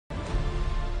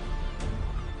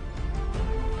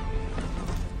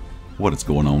What is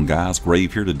going on, guys?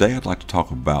 Grave here. Today I'd like to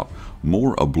talk about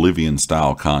more Oblivion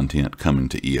style content coming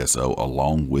to ESO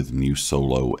along with new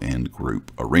solo and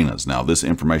group arenas. Now this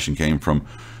information came from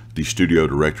the studio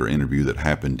director interview that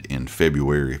happened in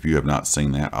February. If you have not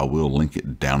seen that, I will link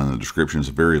it down in the description. It's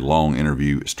a very long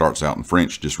interview. It starts out in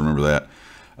French. Just remember that.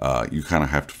 You kind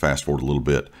of have to fast forward a little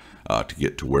bit to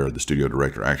get to where the studio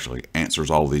director actually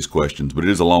answers all of these questions. But it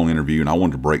is a long interview, and I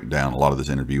wanted to break down a lot of this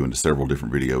interview into several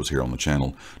different videos here on the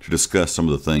channel to discuss some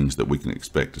of the things that we can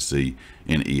expect to see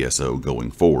in ESO going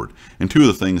forward. And two of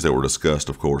the things that were discussed,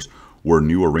 of course, were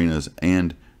new arenas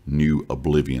and new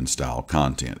Oblivion style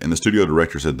content. And the studio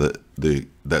director said that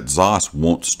that ZOS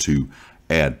wants to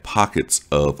add pockets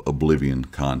of Oblivion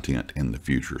content in the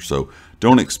future. So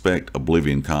don't expect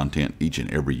Oblivion content each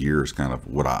and every year is kind of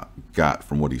what I got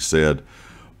from what he said.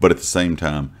 But at the same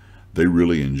time, they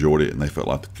really enjoyed it, and they felt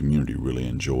like the community really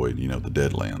enjoyed, the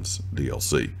Deadlands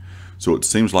DLC. So it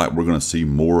seems like we're going to see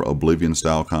more Oblivion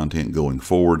style content going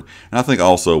forward. And I think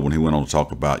also when he went on to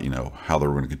talk about, how they're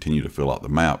going to continue to fill out the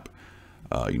map,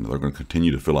 they're going to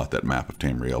continue to fill out that map of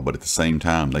Tamriel, but at the same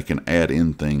time, they can add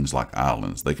in things like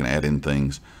islands. They can add in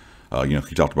things,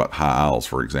 he talked about High Isles,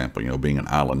 for example, being an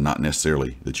island, not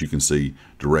necessarily that you can see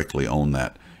directly on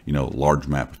that, large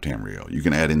map of Tamriel. You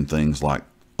can add in things like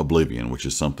Oblivion, which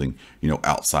is something,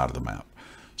 outside of the map.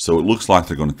 So it looks like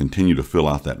they're going to continue to fill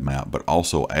out that map, but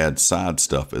also add side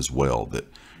stuff as well that,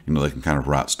 they can kind of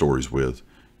write stories with,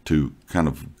 to kind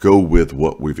of go with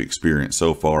what we've experienced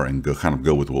so far and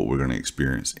go with what we're going to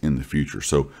experience in the future.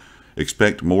 So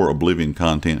expect more Oblivion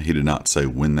content. He did not say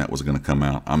when that was going to come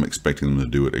out. I'm expecting them to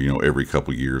do it, every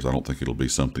couple of years. I don't think it'll be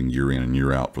something year in and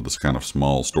year out for this kind of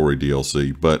small story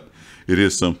DLC, but it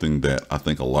is something that I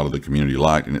think a lot of the community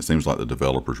liked, and it seems like the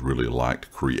developers really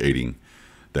liked creating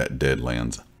that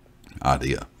Deadlands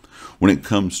idea. When it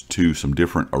comes to some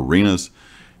different arenas,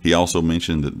 he also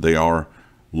mentioned that they are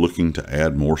looking to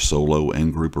add more solo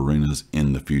and group arenas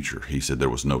in the future. He said there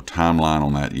was no timeline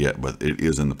on that yet, but it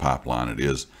is in the pipeline. It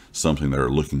is something they're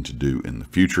looking to do in the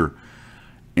future.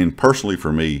 And personally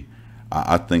for me,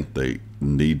 I think they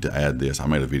need to add this. I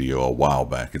made a video a while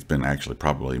back. It's been actually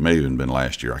probably, may even been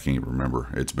last year. I can't even remember.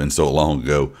 It's been so long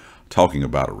ago, talking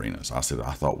about arenas. I said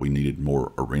I thought we needed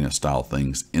more arena style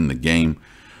things in the game.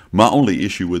 My only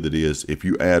issue with it is if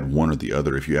you add one or the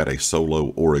other, if you add a solo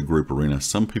or a group arena,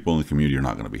 some people in the community are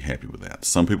not going to be happy with that.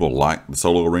 Some people like the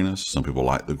solo arenas, some people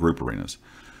like the group arenas.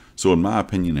 So in my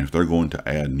opinion, if they're going to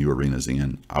add new arenas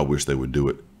in, I wish they would do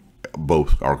it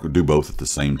both, or do both at the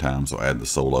same time. So add the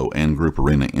solo and group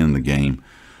arena in the game,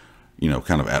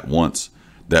 kind of at once.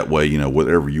 That way,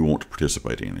 whatever you want to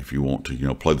participate in, if you want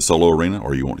to, play the solo arena,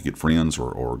 or you want to get friends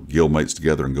or guild mates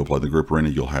together and go play the group arena,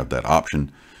 you'll have that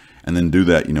option. And then do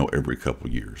that, every couple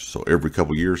of years. So every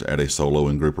couple of years, add a solo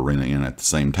and group arena in at the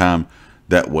same time.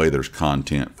 That way there's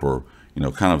content for,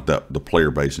 kind of the player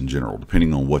base in general,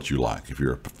 depending on what you like. If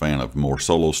you're a fan of more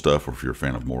solo stuff, or if you're a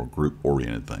fan of more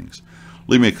group-oriented things.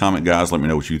 Leave me a comment, guys. Let me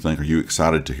know what you think. Are you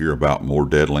excited to hear about more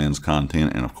Deadlands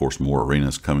content and, of course, more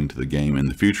arenas coming to the game in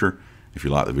the future? If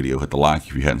you like the video, hit the like.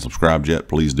 If you hadn't subscribed yet,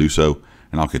 please do so.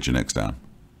 And I'll catch you next time.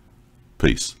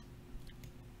 Peace.